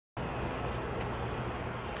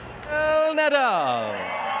Nadal.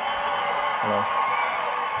 Hello.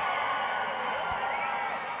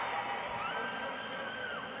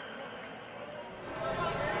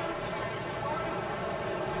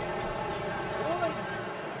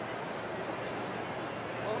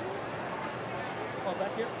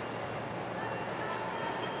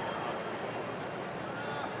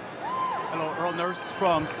 Hello, Earl Nurse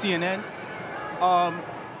from CNN.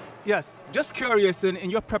 Yes, just curious, in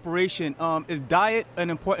your preparation, is diet an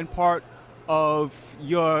important part of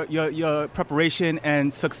your preparation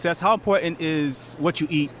and success? How important is what you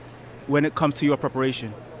eat when it comes to your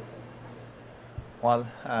preparation? Well,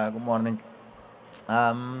 good morning.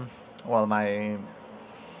 Well, I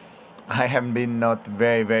have been not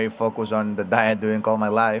very focused on the diet during all my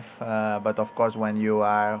life, but of course, when you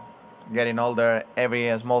are getting older,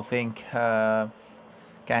 every small thing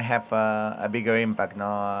can have a bigger impact. No,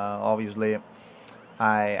 obviously,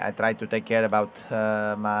 I try to take care about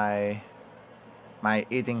my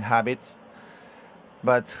eating habits,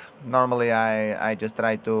 but normally I just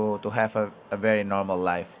try to have a very normal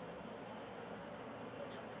life.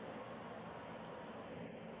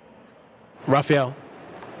 Rafael,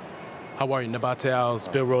 how are you? Nabateal's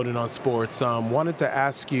Bill Roden on Sports. Wanted to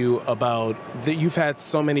ask you about that. You've had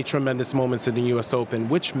so many tremendous moments in the U.S. Open.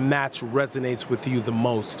 Which match resonates with you the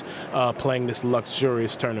most playing this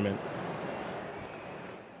luxurious tournament?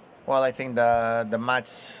 Well, I think the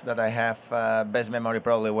match that I have best memory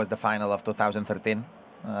probably was the final of 2013.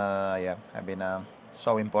 Yeah, have been a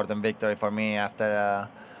so important victory for me after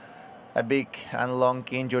a big and long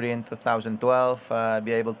injury in 2012.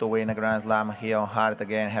 Be able to win a Grand Slam here on hard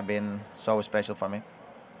again have been so special for me.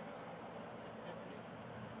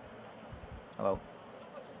 Hello.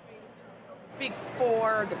 Big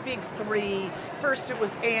four, the big three. First it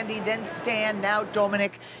was Andy, then Stan, now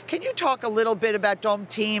Dominic. Can you talk a little bit about Dom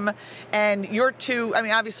Team and your two, I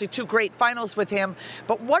mean, obviously two great finals with him,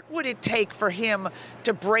 but what would it take for him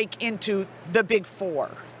to break into the big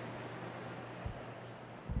four?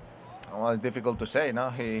 Well, it's difficult to say,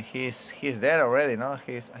 no? He's there already, no?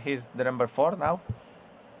 He's the number 4 now.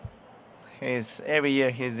 Every year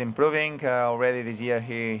he's improving. Already this year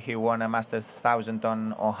he won a Masters 1000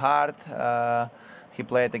 on hard. He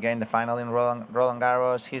played again the final in Roland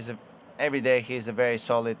Garros. Every day he's a very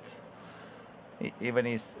solid.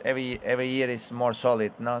 Even every year is more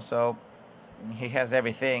solid, no? So he has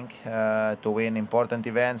everything to win important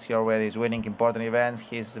events. He already is winning important events.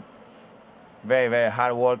 He's a very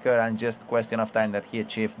hard worker, and just question of time that he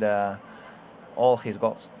achieved all his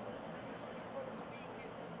goals.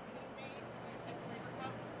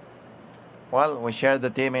 Well, we shared the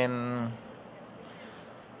team in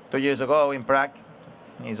 2 years ago in Prague.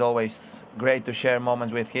 It's always great to share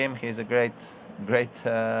moments with him. He's a great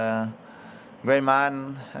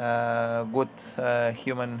man, good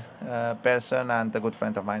human person, and a good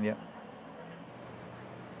friend of mine. Yeah.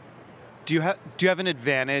 Do you have an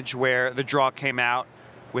advantage where the draw came out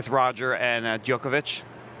with Roger and Djokovic?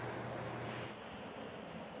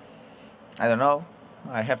 I don't know.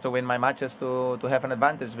 I have to win my matches to have an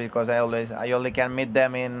advantage, because I only can meet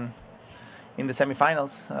them in the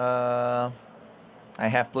semifinals. I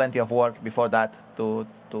have plenty of work before that to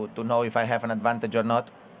know if I have an advantage or not.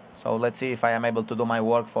 So let's see if I am able to do my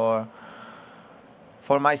work for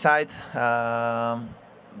my side.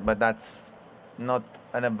 But that's not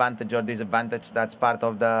an advantage or disadvantage. That's part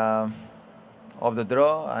of the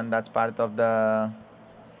draw, and that's part of the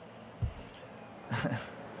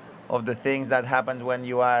of the things that happen when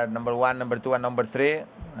you are number 1, number 2, and number 3.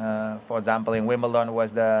 For example, in Wimbledon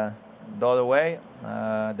was the other way.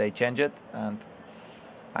 They changed it, and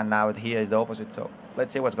now here is the opposite. So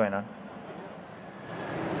let's see what's going on.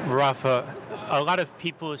 Rafa, a lot of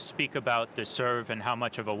people speak about the serve and how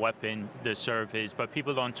much of a weapon the serve is, but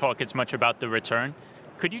people don't talk as much about the return.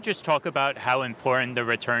 Could you just talk about how important the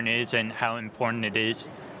return is and how important it is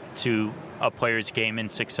to a player's game and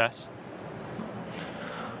success?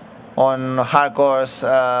 On hard course,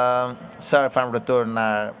 serve and return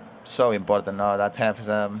are so important. No, that has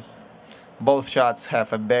both shots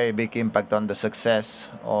have a very big impact on the success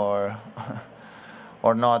or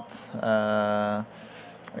not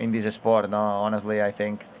in this sport. No, honestly, I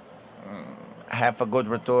think have a good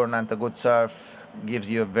return and a good serve gives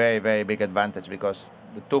you a very big advantage, because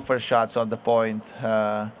the 2 first shots on the point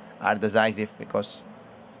are decisive, because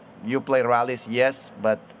you play rallies, yes,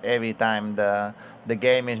 but every time the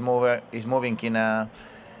game is moving in a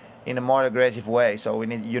more aggressive way. So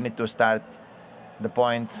you need to start the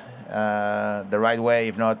point the right way.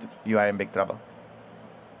 If not, you are in big trouble.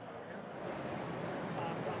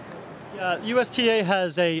 USTA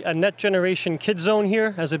has a Net Generation Kids Zone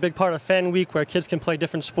here as a big part of Fan Week where kids can play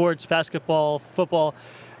different sports, basketball, football.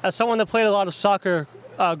 As someone that played a lot of soccer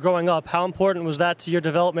growing up, how important was that to your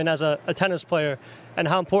development as a tennis player? And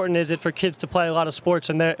how important is it for kids to play a lot of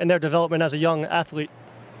sports in their development as a young athlete?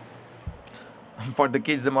 For the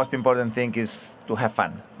kids, the most important thing is to have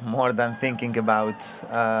fun, more than thinking about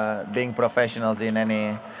being professionals in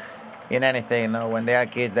anything. You know, when they are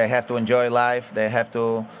kids, they have to enjoy life. They have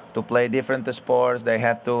to play different sports. They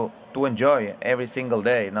have to enjoy every single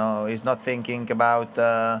day. You know, it's not thinking about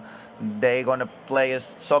they're gonna play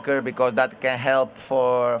soccer because that can help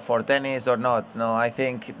for tennis or not. No, I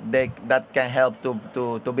think that can help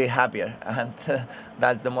to be happier, and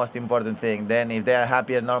that's the most important thing. Then, if they are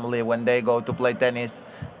happier, normally when they go to play tennis,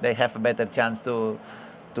 they have a better chance to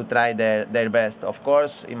try their best. Of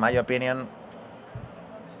course, in my opinion,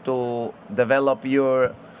 to develop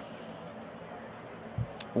your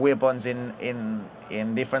weapons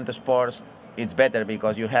in different sports, it's better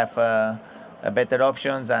because you have better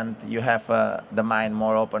options and you have the mind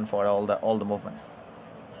more open for all the movements.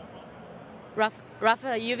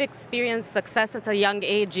 Rafa, you've experienced success at a young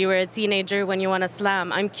age. You were a teenager when you won a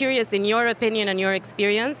slam. I'm curious, in your opinion and your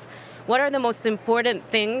experience, what are the most important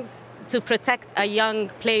things to protect a young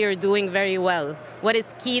player doing very well? What is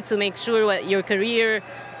key to make sure your career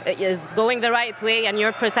is going the right way and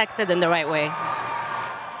you're protected in the right way?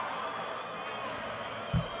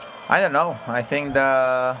 I don't know. I think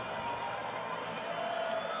the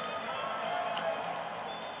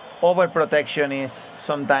overprotection is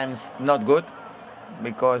sometimes not good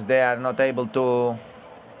because they are not able to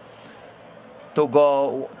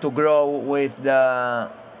grow with the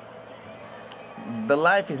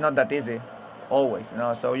life is not that easy always, you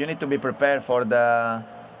know, so you need to be prepared for the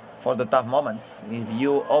tough moments. If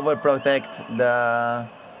you overprotect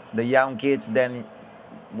the young kids, then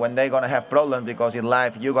when they're gonna have problems, because in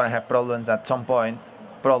life you're gonna have problems at some point,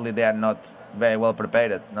 probably they are not very well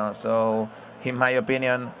prepared. No, so in my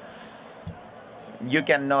opinion, you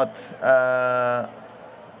cannot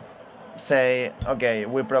say, okay,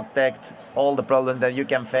 we protect all the problems that you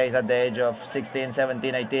can face at the age of 16,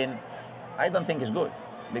 17, 18. I don't think it's good,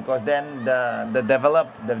 because then the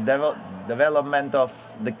development of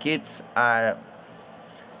the kids are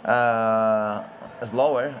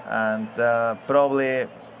slower, and probably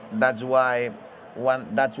that's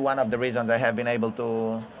one of the reasons I have been able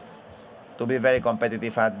to be very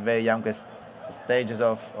competitive at very youngest stages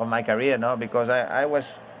of my career, no? Because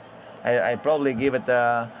I probably give it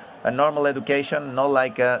a normal education, not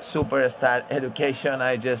like a superstar education.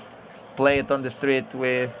 I just play it on the street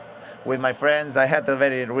with my friends. I had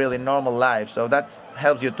a really normal life, so that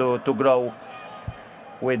helps you to grow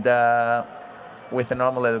with a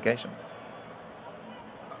normal education.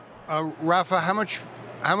 Rafa,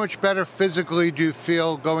 how much better physically do you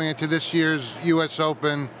feel going into this year's U.S.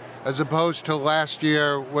 Open as opposed to last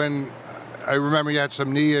year, when I remember you had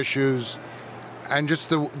some knee issues, and just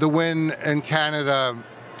the win in Canada?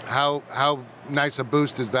 How nice a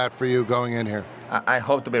boost is that for you going in here? I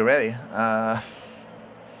hope to be ready.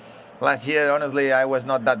 Last year, honestly, I was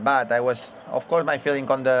not that bad. Of course, my feeling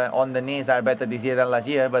on the knees are better this year than last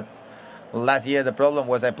year, but last year the problem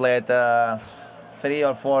was I played 3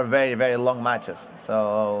 or 4 very, very long matches,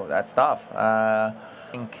 so that's tough. I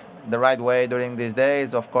think the right way during these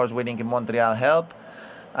days, of course, winning in Montreal helped,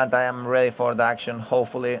 and I am ready for the action.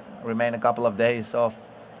 Hopefully, remain a couple of days of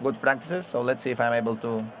good practices, so let's see if I'm able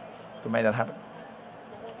to make that happen.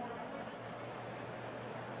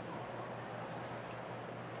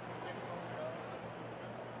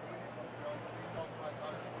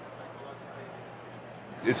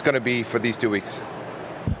 It's going to be for these 2 weeks?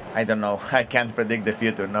 I don't know. I can't predict the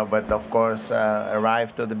future, no. But of course,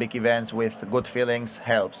 arrive to the big events with good feelings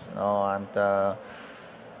helps, no. And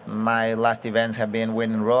my last events have been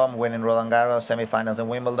winning Rome, winning Roland Garros, semifinals in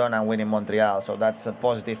Wimbledon, and winning Montreal. So that's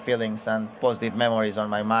positive feelings and positive memories on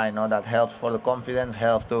my mind, no. That helps for the confidence,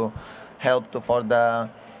 help for the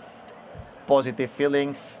positive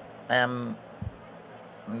feelings. But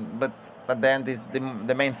at the end,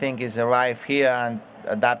 the main thing is arrive here and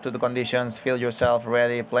adapt to the conditions, feel yourself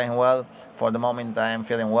ready, playing well. For the moment, I am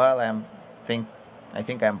feeling well. I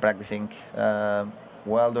think I'm practicing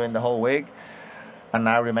well during the whole week, and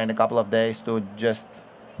now remain a couple of days to just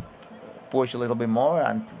push a little bit more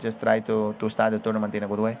and just try to start the tournament in a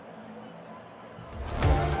good way.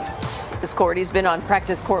 This court, he's been on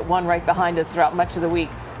practice court 1 right behind us throughout much of the week.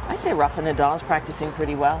 I'd say Rafa Nadal's practicing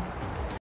pretty well.